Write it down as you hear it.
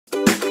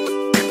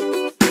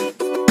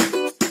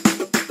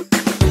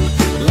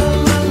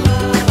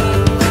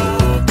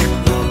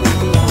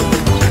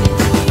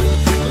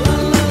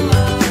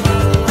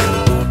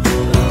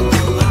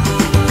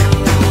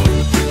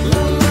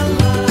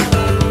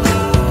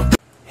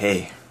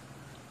hey,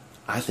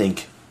 I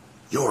think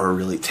you're a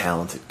really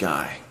talented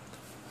guy.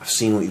 I've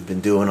seen what you've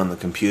been doing on the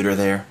computer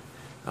there,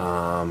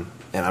 and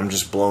I'm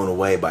just blown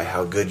away by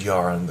how good you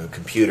are on the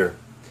computer.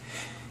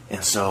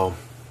 And so,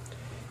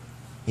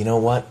 you know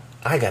what?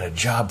 I got a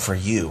job for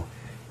you.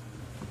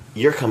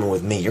 You're coming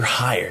with me. You're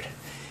hired.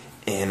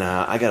 And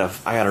I got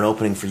an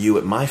opening for you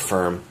at my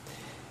firm.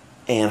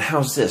 And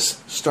how's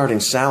this? Starting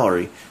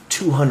salary,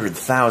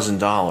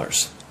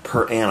 $200,000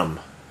 per annum.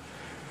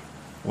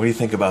 What do you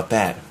think about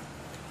that?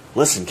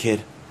 Listen,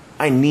 kid,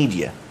 I need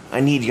you. I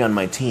need you on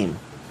my team.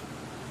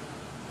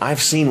 I've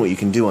seen what you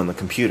can do on the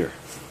computer.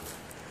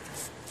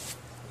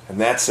 And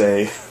that's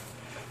a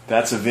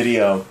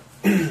video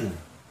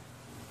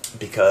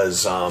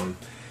because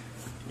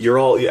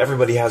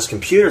everybody has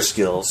computer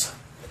skills,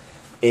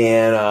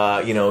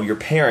 and you know, your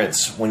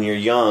parents, when you're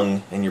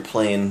young and you're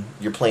playing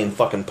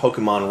fucking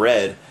Pokemon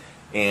Red,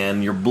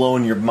 and you're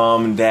blowing your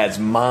mom and dad's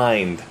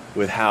mind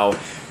with how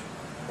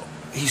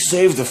he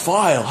saved the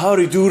file. How'd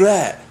he do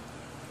that?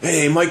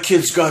 Hey, my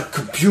kid's got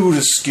computer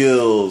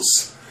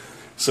skills.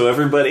 So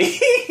everybody,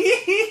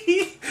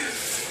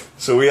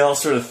 so we all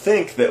sort of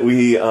think that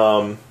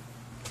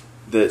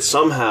that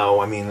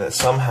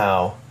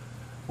somehow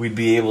we'd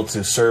be able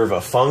to serve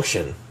a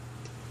function,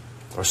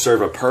 or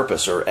serve a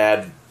purpose, or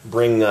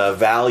bring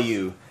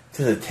value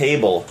to the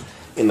table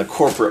in the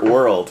corporate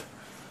world,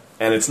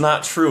 and it's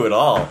not true at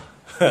all.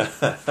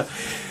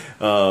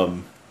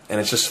 And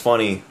it's just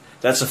funny.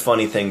 That's a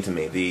funny thing to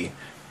me.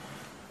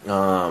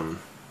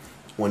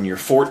 When you're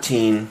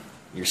 14,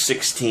 you're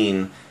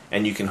 16,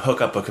 and you can hook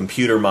up a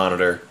computer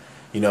monitor.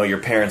 You know, your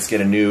parents get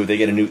a new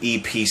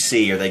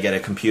EPC, or they get a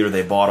computer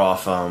they bought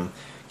off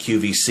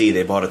QVC.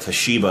 They bought a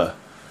Toshiba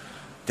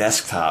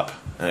desktop,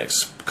 and it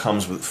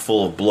comes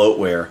full of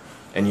bloatware,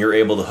 and you're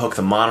able to hook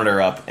the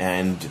monitor up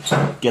and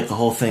get the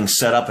whole thing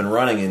set up and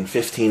running in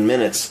 15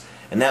 minutes,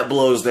 and that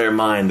blows their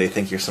mind. They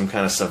think you're some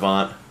kind of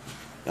savant.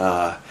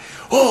 Oh,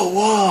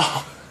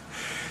 wow!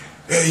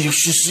 Hey, you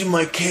should see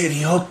my kid.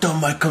 He hooked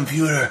up my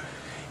computer.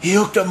 He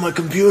hooked up my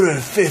computer in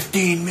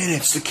 15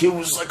 minutes. The kid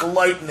was like a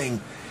lightning,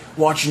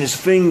 watching his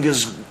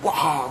fingers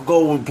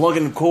go and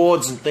plugging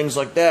cords and things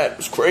like that. It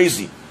was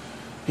crazy.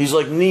 He's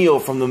like Neo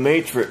from the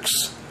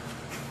Matrix.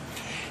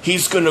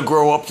 He's gonna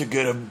grow up to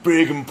get a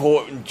big,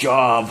 important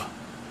job.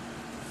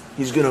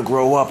 He's gonna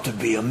grow up to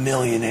be a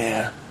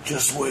millionaire.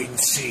 Just wait and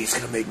see. He's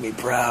gonna make me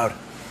proud.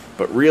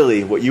 But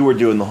really, what you were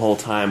doing the whole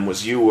time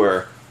was you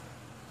were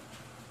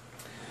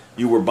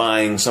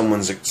buying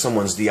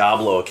someone's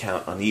Diablo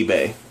account on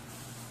eBay.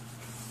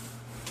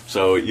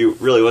 So you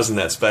really wasn't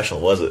that special,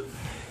 was it?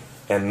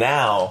 And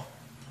now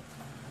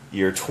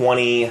you're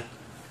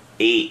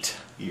 28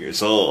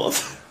 years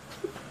old,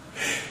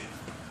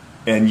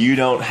 and you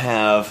don't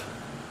have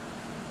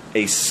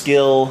a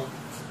skill.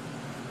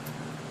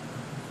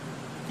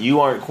 You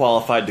aren't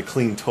qualified to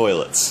clean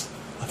toilets.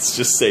 Let's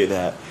just say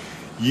that.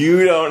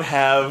 You don't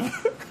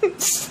have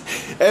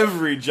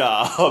every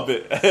job,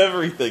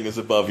 everything is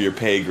above your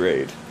pay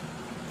grade.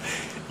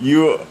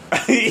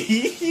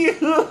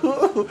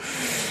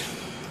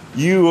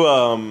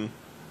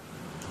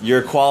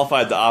 You're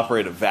qualified to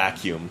operate a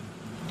vacuum,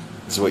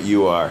 is what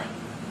you are.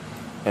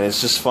 And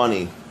it's just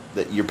funny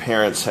that your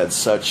parents had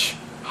such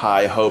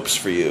high hopes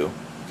for you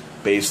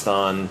based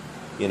on,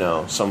 you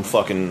know, some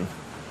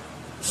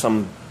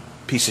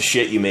piece of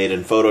shit you made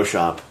in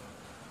Photoshop.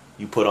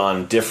 You put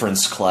on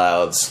difference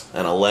clouds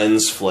and a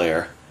lens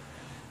flare,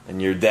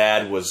 and your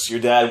dad was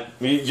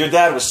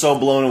so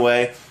blown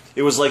away.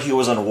 It was like he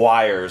was on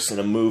wires in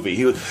a movie.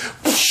 He was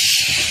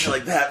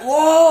like that.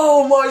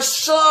 Whoa, my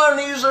son,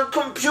 he's a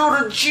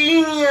computer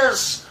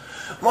genius.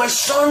 My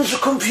son's a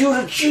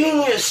computer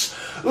genius.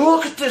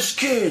 Look at this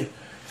kid.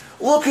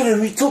 Look at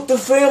him. He took the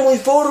family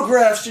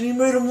photographs and he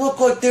made them look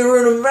like they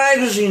were in a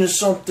magazine or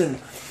something.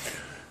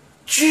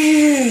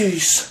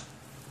 Jeez.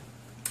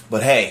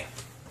 But hey,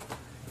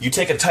 you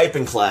take a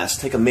typing class,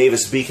 take a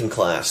Mavis Beacon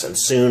class, and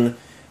soon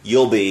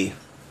you'll be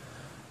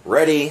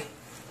ready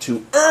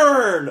to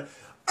earn.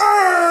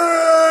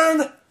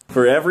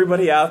 For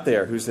everybody out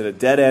there who's at a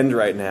dead end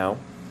right now,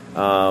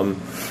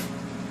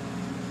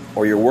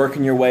 or you're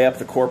working your way up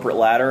the corporate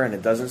ladder and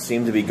it doesn't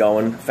seem to be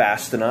going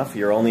fast enough,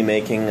 you're only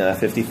making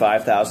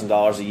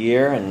 $55,000 a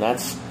year, and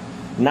that's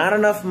not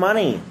enough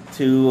money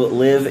to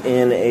live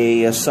in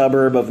a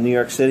suburb of New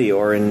York City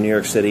or in New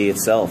York City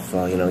itself.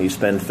 You know, you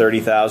spend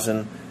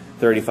 $30,000,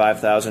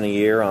 $35,000 a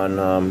year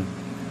on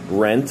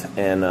rent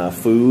and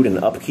food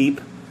and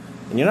upkeep,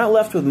 and you're not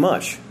left with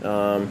much.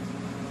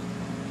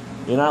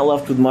 You're not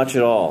left with much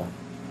at all.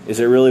 Is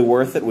it really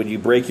worth it? Would you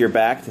break your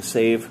back to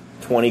save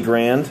 20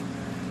 grand?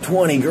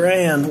 20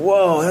 grand,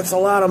 whoa, that's a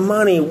lot of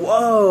money,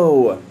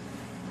 whoa!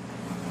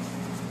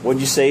 What'd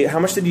you say? How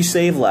much did you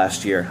save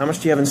last year? How much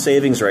do you have in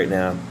savings right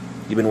now?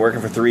 You've been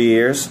working for 3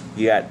 years,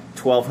 you got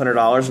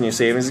 $1,200 in your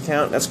savings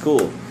account? That's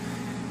cool.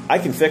 I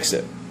can fix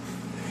it.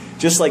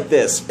 Just like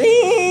this.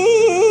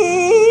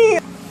 Hey!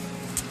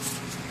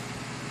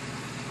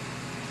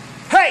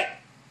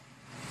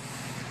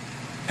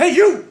 Hey,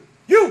 you!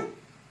 You!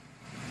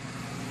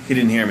 He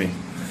didn't hear me.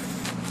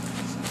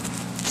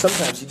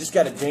 sometimes you just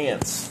gotta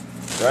dance,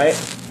 right?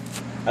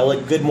 I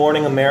like Good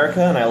Morning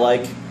America, and I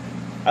like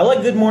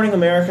Good Morning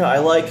America. I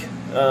like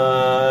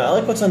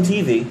what's on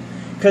TV,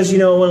 because you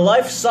know when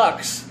life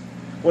sucks,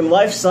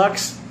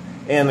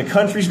 and the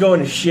country's going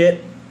to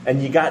shit,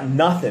 and you got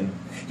nothing,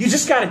 you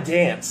just gotta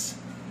dance.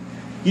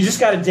 You just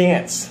gotta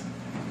dance.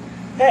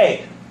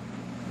 Hey,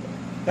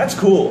 that's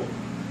cool.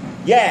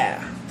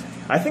 Yeah,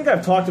 I think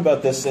I've talked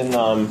about this in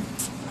another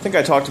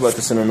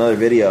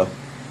video.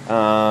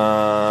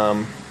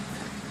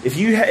 If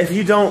you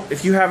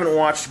haven't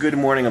watched Good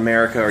Morning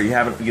America, or you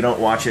don't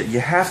watch it, you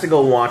have to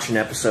go watch an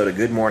episode of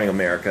Good Morning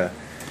America,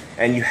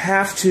 and you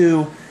have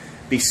to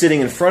be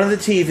sitting in front of the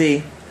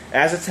TV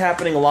as it's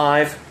happening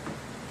live.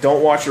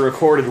 Don't watch a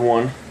recorded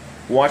one.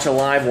 Watch a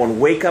live one.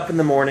 Wake up in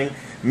the morning,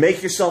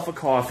 make yourself a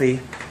coffee,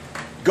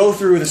 go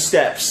through the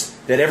steps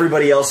that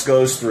everybody else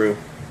goes through.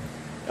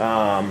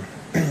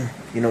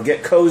 You know,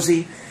 get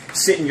cozy,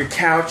 sit in your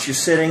couch. You're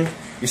sitting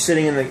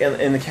in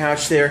the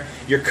couch there.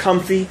 You're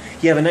comfy.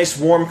 You have a nice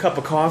warm cup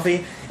of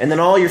coffee, and then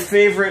all your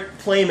favorite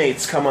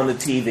playmates come on the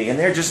TV, and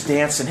they're just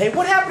dancing. Hey,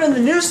 what happened in the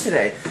news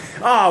today?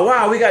 Oh,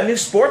 wow, we got new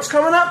sports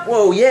coming up.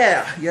 Whoa,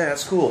 yeah,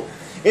 that's cool.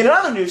 In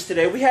other news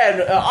today, we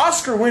had an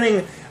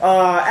Oscar-winning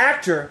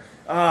actor,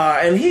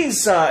 and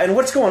he's and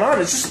what's going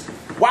on? It's just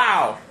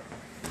wow.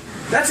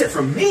 That's it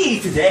from me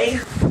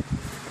today.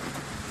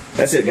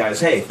 That's it, guys.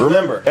 Hey,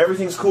 remember,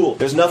 everything's cool.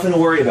 There's nothing to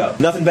worry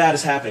about. Nothing bad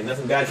is happening.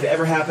 Nothing bad could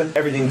ever happen.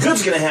 Everything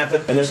good's going to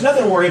happen, and there's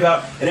nothing to worry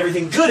about, and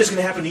everything good is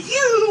going to happen to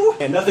you,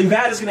 and nothing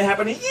bad is going to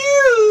happen to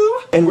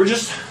you. And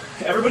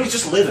everybody's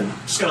just living.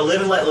 Just going to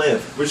live and let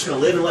live. We're just going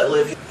to live and let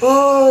live.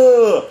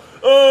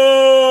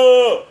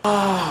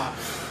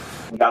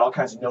 We got all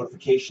kinds of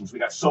notifications. We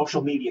got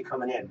social media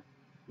coming in.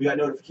 We got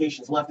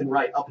notifications left and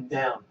right, up and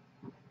down.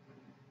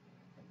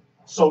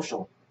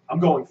 Social.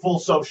 I'm going full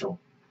social.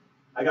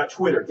 I got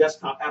Twitter,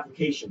 desktop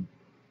application,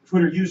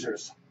 Twitter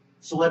users,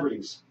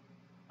 celebrities.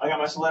 I got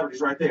my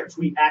celebrities right there.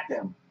 Tweet at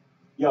them.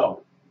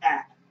 Yo,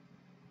 at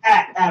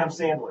Adam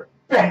Sandler.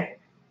 Bang!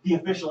 The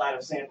official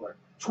Adam Sandler.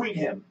 Tweet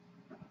him.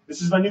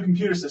 This is my new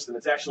computer system.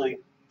 This is actually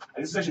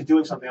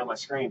doing something on my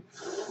screen.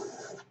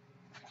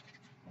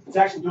 It's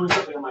actually doing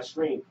something on my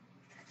screen.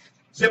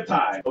 Zip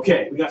tie.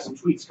 Okay, we got some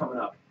tweets coming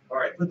up. All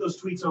right, put those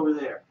tweets over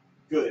there.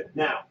 Good.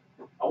 Now,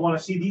 I want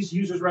to see these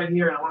users right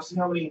here, and I want to see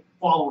how many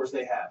followers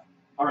they have.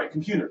 All right,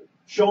 computer,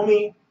 show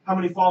me how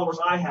many followers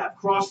I have,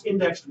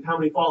 cross-indexed with how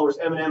many followers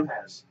Eminem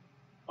has.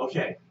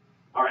 Okay.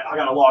 All right, I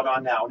got to log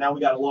on now. Now we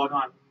got to log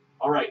on.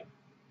 All right.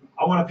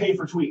 I want to pay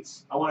for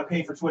tweets. I want to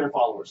pay for Twitter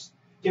followers.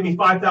 Give me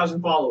 5,000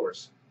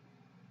 followers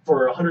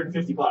for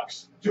 150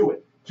 bucks. Do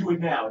it. Do it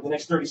now. In the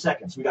next 30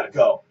 seconds, we got to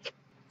go.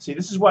 See,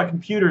 this is why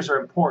computers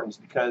are important,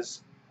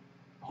 because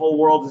the whole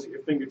world is at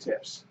your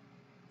fingertips.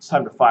 It's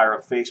time to fire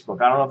up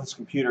Facebook. I don't know if this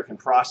computer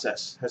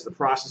has the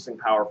processing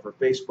power for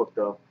Facebook,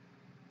 though.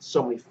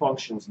 So many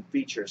functions and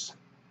features.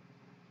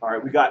 All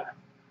right, we got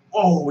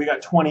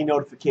 20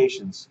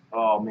 notifications.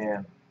 Oh,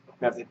 man.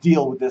 I have to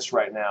deal with this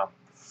right now.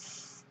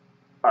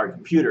 All right,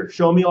 computer,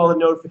 show me all the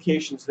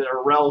notifications that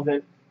are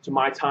relevant to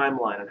my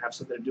timeline and have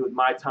something to do with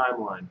my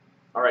timeline.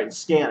 All right, and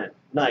scan it.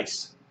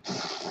 Nice.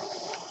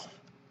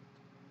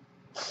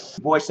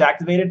 Voice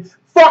activated?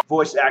 Fuck!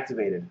 Voice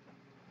activated.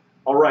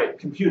 All right,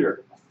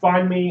 computer,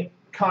 find me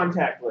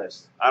contact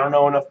list. I don't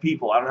know enough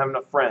people. I don't have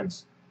enough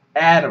friends.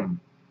 Add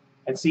them.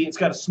 And see, it's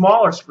got a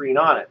smaller screen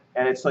on it,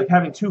 and it's like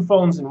having two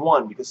phones in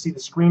one, because see, the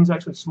screen's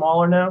actually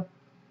smaller now.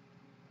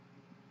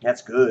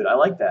 That's good. I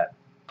like that.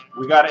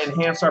 We got to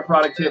enhance our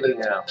productivity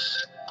now.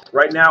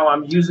 Right now,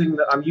 I'm using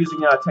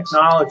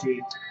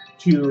technology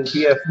to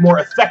be a more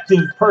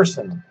effective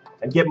person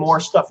and get more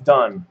stuff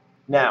done.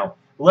 Now,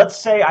 let's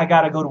say I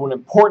got to go to an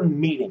important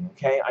meeting.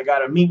 Okay, I got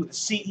to meet with the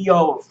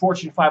CEO of a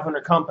Fortune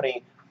 500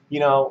 company. You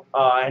know,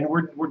 and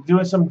we're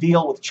doing some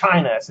deal with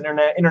China. It's an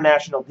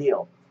international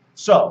deal.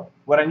 So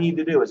what I need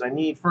to do is I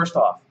need, first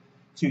off,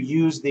 to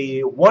use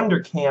the Wonder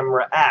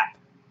Camera app.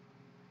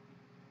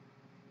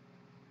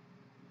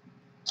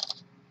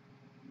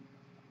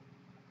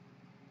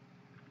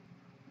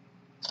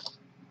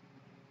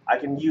 I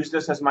can use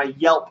this as my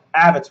Yelp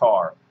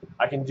avatar.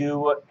 I can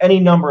do any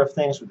number of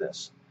things with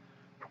this.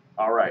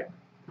 All right,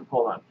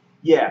 hold on.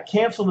 Yeah,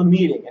 cancel the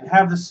meeting and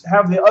have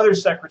the other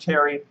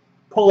secretary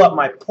pull up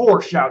my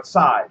Porsche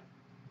outside,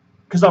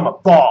 because I'm a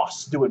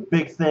boss doing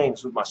big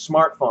things with my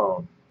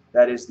smartphone.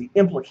 That is the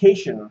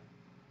implication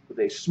with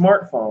a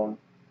smartphone,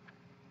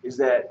 is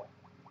that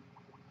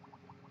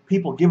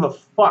people give a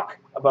fuck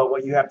about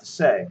what you have to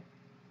say.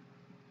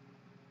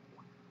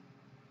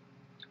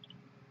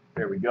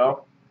 There we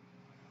go.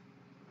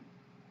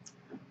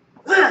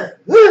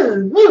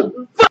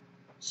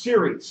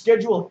 Siri,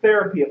 schedule a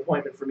therapy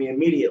appointment for me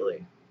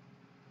immediately.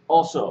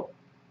 Also,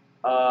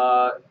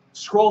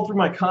 scroll through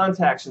my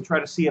contacts and try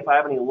to see if I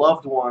have any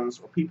loved ones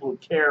or people who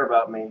care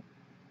about me,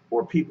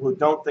 or people who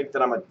don't think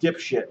that I'm a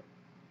dipshit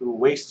who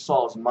wastes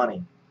all his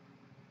money.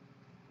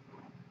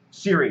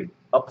 Siri,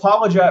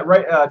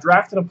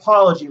 draft an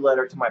apology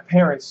letter to my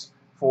parents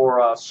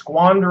for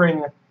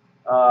squandering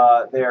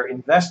their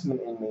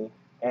investment in me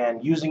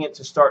and using it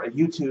to start a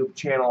YouTube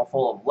channel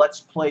full of Let's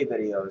Play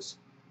videos,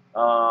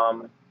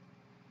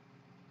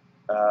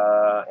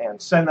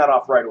 and send that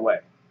off right away.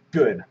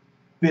 Good.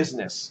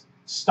 Business.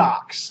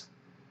 Stocks.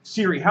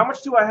 Siri, how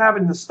much do I have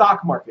in the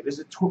stock market? Is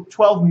it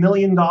 $12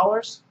 million?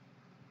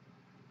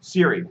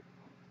 Siri,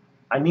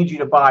 I need you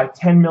to buy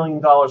 $10 million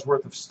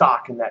worth of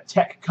stock in that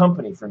tech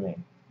company for me.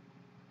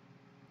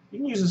 You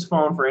can use this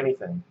phone for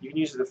anything. You can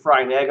use it to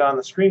fry an egg on.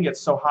 The screen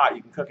gets so hot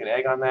you can cook an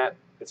egg on that.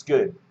 It's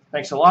good.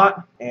 Thanks a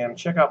lot, and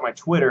check out my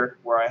Twitter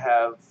where I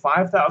have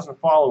 5,000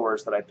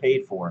 followers that I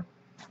paid for.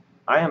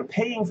 I am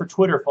paying for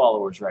Twitter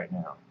followers right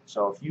now.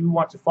 So if you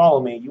want to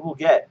follow me, you will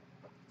get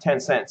 10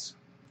 cents.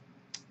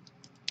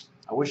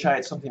 I wish I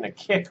had something to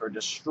kick or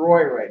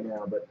destroy right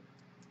now, but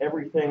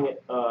everything in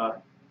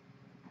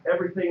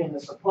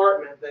this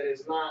apartment that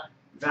is not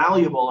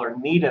valuable or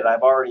needed,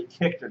 I've already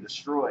kicked or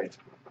destroyed.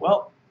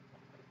 Well,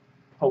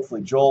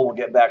 hopefully Joel will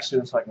get back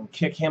soon so I can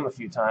kick him a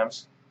few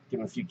times, give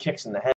him a few kicks in the head.